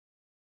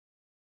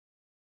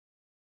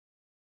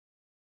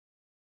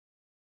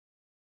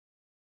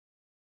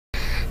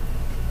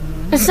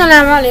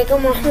Assalamu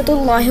alaikum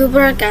warahmatullahi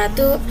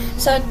wabarakatuh.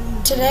 So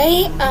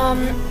today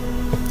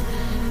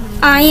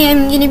I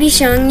am going to be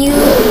showing you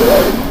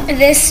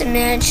this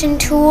mansion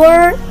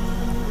tour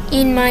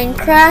in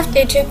Minecraft.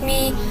 It took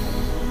me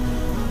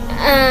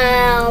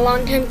a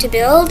long time to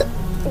build,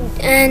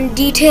 and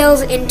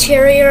details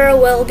interior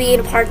will be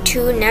in part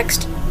 2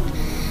 next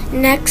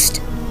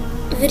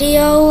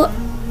video,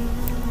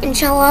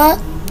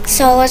 inshallah.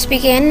 So let's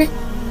begin.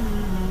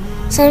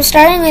 So I'm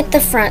starting with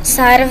the front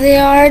side of the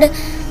yard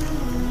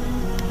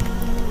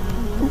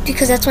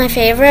because that's my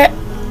favorite.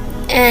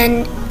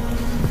 And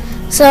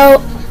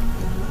so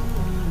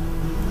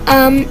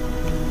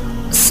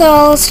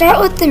I'll start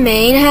with the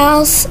main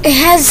house. It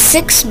has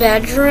 7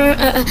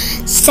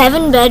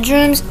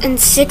 bedrooms and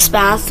 6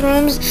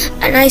 bathrooms,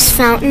 a nice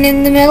fountain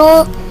in the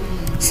middle,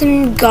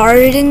 some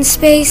garden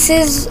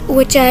spaces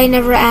which I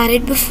never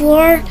added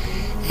before,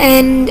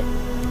 and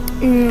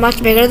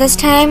much bigger this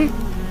time.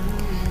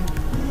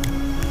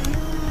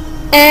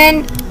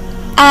 And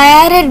I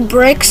added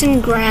bricks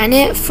and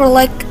granite for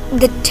like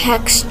the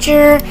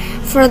texture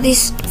for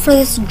this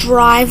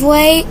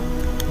driveway.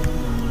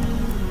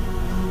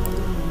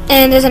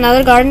 And there's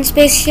another garden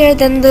space here.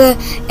 Then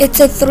it's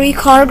a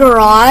 3-car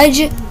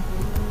garage.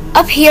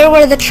 Up here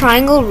where the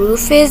triangle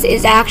roof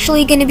is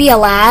actually going to be a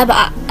lab.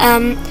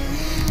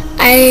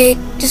 I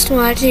just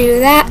wanted to do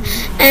that.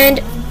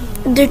 And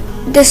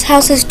this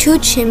house has 2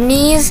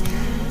 chimneys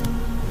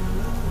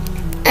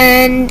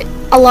and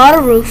a lot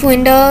of roof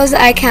windows.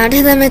 I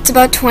counted them, it's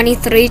about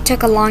 23. It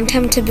took a long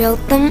time to build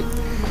them.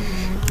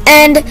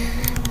 And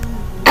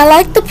I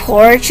like the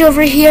porch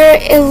over here.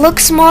 It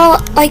looks more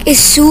like it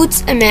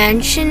suits a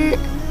mansion.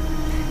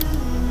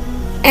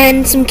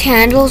 And some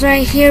candles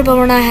right here, but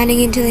we're not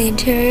heading into the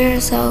interior,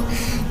 so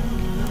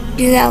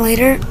do that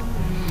later.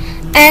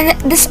 And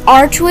this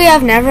archway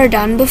I've never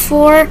done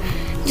before.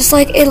 Just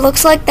like it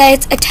looks like that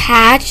it's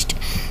attached,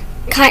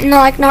 kind of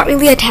like not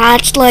really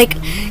attached, like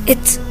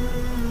it's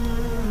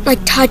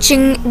like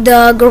touching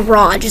the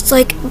garage. It's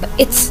like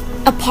it's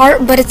a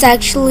part, but it's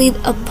actually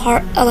a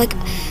part, like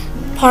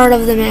part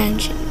of the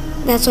mansion.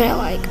 That's what I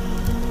like.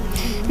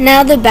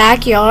 Now the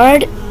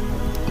backyard,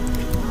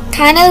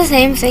 kind of the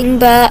same thing,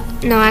 but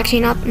no,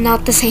 actually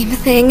not the same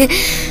thing.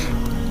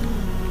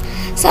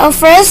 So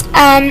first,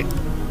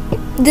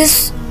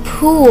 this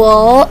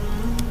pool.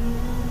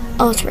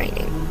 Oh, it's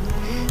raining.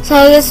 So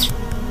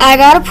I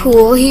got a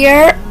pool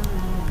here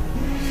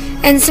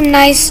and some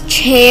nice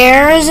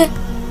chairs.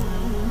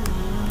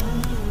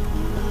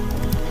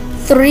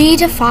 3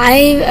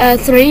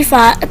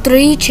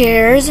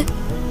 chairs,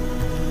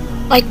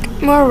 like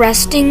more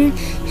resting.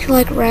 You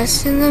like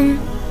rest in them.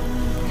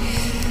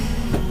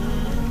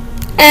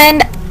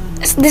 And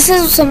this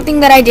is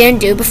something that I didn't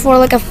do before,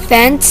 like a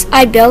fence.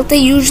 I built it.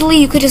 Usually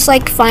you could just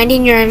like find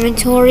in your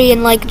inventory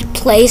and like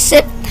place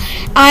it.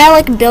 I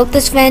like built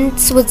this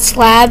fence with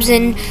slabs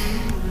and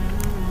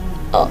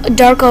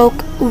dark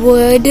oak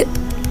wood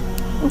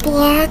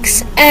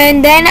blocks.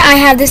 And then I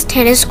have this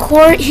tennis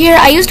court here.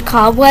 I used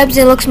cobwebs.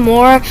 It looks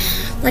more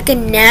like a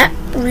net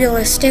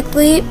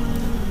realistically.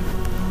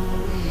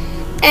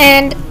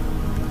 And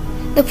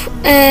the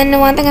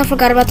one thing I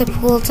forgot about the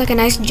pool, it's like a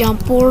nice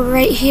jump board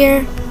right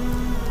here,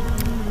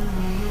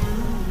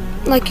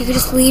 like you could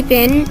just leap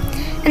in.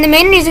 And the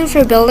main reason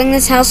for building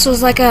this house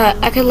was like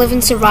I could live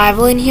in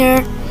survival in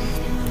here.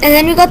 And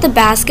then we got the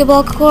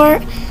basketball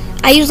court.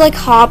 I use like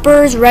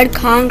hoppers, red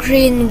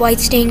concrete, and white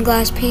stained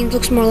glass paint.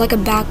 Looks more like a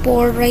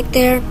backboard right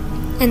there,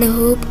 and the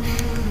hoop.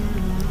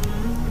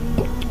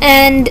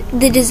 And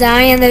the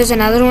design, there's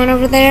another one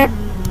over there.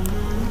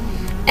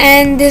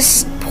 And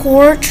this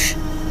porch,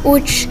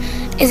 which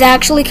is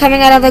actually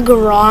coming out of the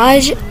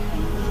garage,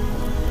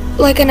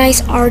 like a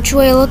nice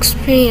archway. It looks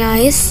pretty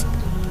nice.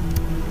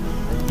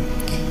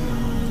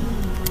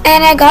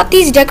 And I got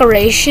these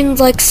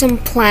decorations, like some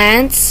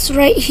plants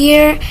right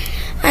here.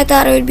 I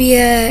thought it would be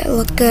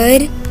look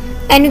good.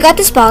 And we got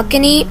this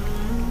balcony.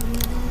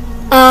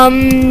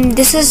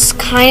 This is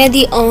kind of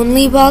the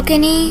only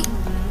balcony,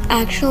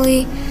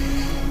 actually.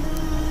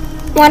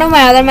 One of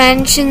my other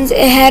mansions,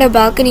 it had a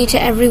balcony to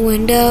every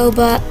window,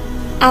 but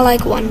I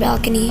like one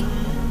balcony.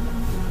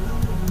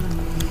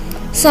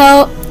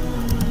 So,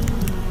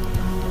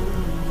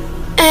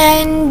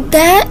 and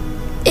that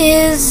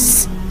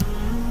is,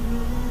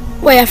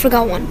 wait, I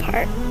forgot one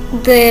part.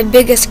 The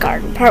biggest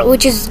garden part,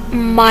 which is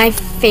my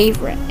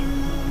favorite.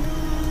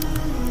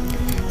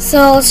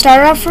 So let's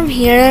start off from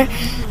here.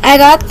 I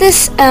got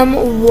this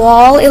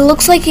wall. It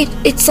looks like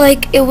it's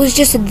like it was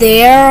just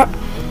there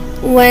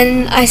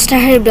when I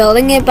started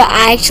building it, but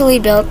I actually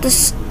built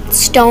this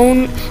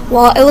stone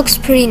wall. It looks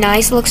pretty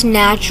nice. It looks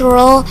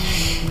natural.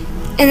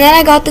 And then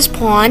I got this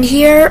pond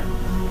here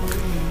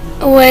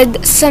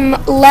with some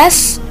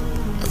less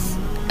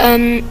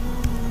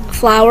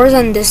flowers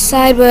on this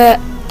side, but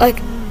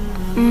like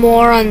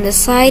more on this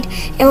side.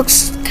 It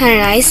looks kind of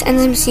nice. And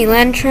some sea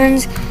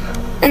lanterns.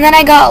 And then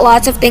I got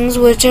lots of things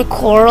which a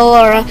coral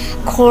or a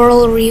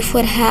coral reef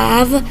would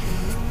have.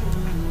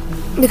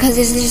 because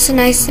this is just a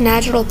nice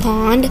natural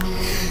pond.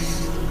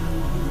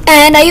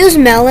 And I use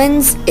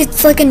melons.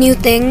 It's like a new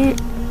thing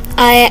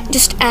I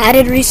just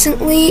added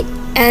recently,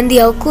 and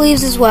the oak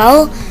leaves as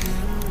well.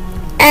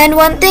 And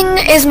one thing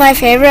is my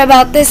favorite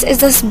about this is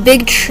this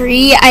big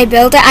tree. I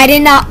built it. I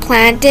did not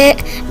plant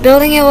it.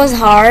 Building it was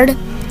hard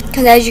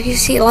because, as you can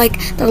see,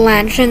 like the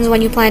lanterns,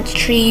 when you plant a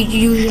tree,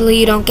 usually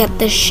you don't get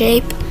this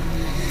shape.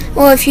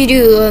 Well, if you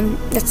do,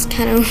 that's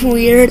kind of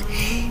weird.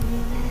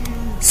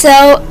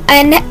 So,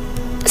 and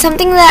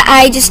something that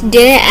I just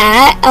didn't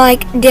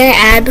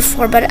add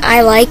before, but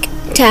I like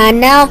to add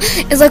now,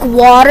 is like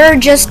water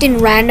just in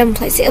random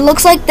places. It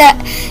looks like that.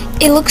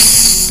 It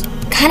looks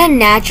kind of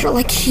natural,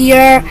 like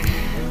here,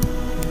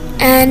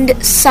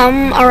 and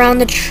some around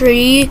the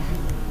tree,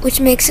 which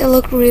makes it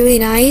look really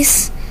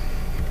nice.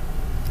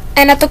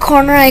 And at the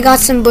corner, I got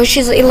some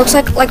bushes. It looks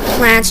like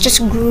plants just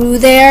grew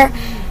there.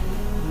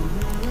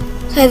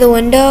 Outside the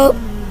window.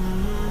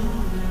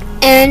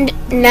 And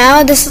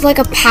now this is like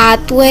a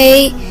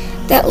pathway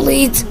that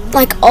leads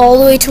like all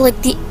the way to like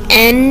the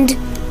end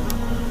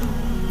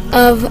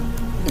of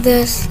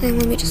this thing.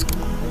 Let me just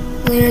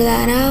clear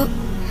that out.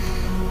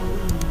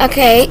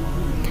 Okay,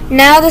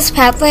 now this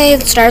pathway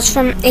starts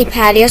from a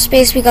patio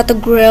space. We got the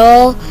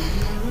grill,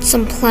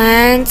 some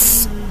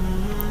plants,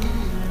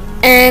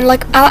 and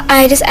like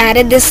I just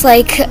added this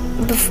like a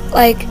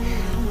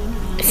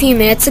few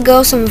minutes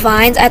ago, some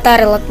vines. I thought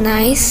it looked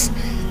nice,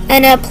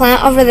 and a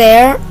plant over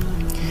there.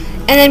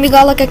 And then we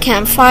got like a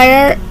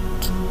campfire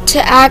to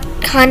act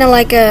kind of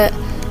like a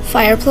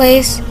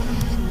fireplace.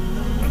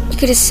 You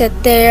could just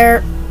sit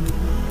there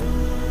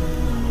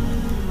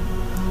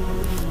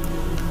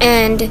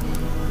and,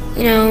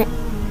 you know,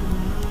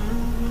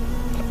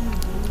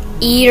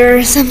 eat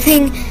or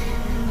something.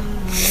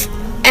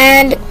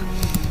 And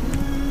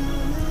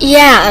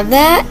yeah,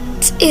 that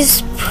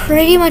is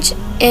pretty much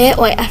it.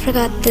 Wait, I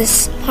forgot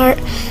this part.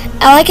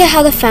 I like it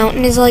how the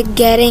fountain is like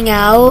getting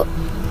out.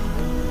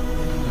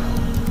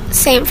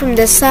 Same from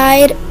this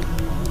side,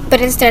 but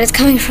instead it's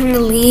coming from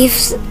the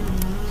leaves.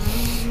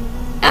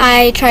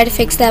 I tried to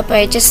fix that, but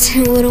it just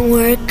wouldn't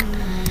work.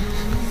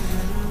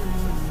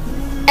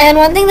 And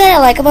one thing that I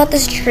like about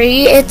this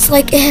tree, it's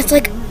like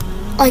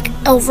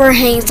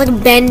overhang. It's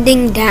like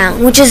bending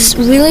down, which is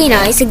really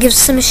nice. It gives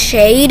some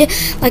shade,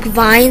 like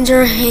vines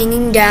are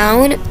hanging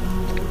down.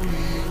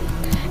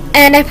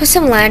 And I put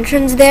some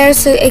lanterns there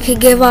so it could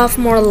give off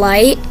more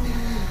light.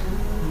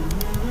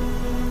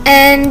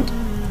 And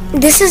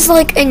this is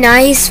like a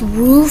nice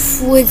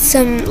roof with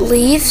some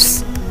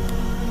leaves.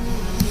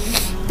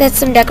 That's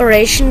some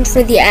decoration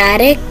for the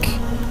attic.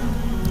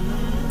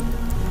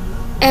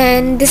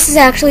 And this is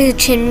actually the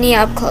chimney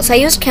up close. I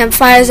used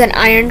campfires and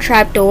iron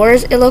trap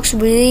doors. It looks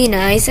really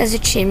nice as a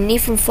chimney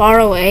from far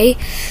away.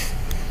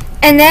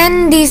 And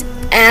then these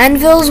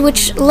anvils,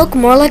 which look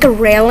more like a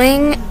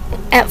railing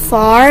at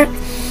far,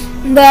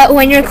 but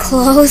when you're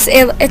close,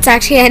 it's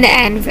actually an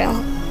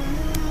anvil.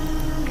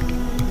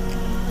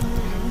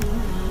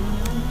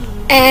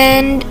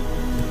 And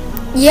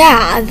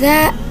yeah,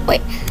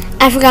 wait,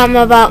 I forgot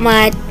about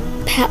my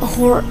pet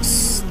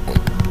horse.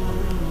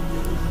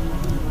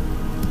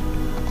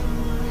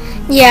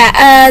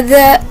 Yeah,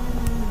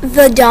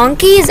 the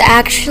donkey is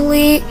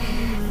actually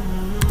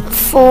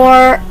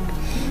for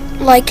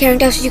like carrying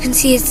stuff. You can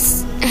see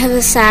it's has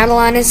a saddle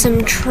on it,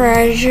 some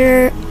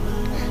treasure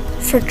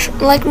for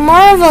like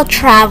more of a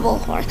travel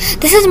horse.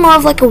 This is more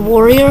of like a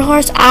warrior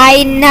horse.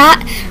 I'm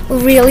not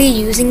really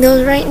using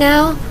those right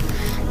now.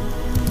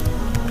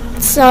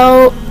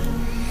 So,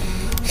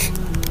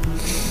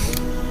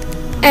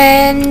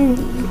 and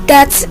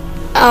that's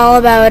all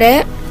about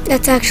it.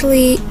 That's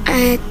actually,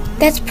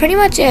 that's pretty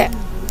much it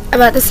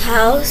about this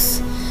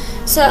house.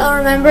 So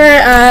remember,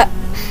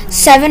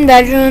 7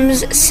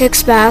 bedrooms,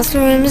 6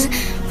 bathrooms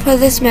for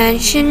this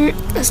mansion.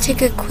 Let's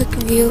take a quick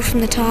view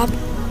from the top.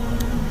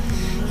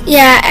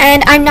 Yeah,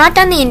 and I'm not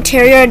done the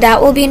interior.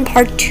 That will be in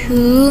part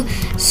 2,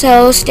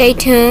 so stay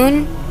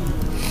tuned.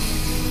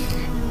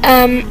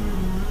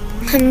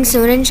 Coming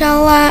soon,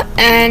 inshallah.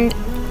 And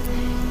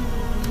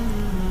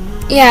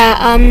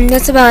yeah,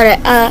 that's about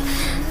it.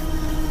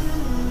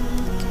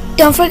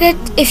 Don't forget,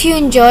 if you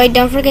enjoyed,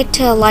 don't forget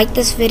to like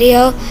this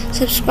video,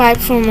 subscribe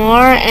for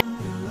more, and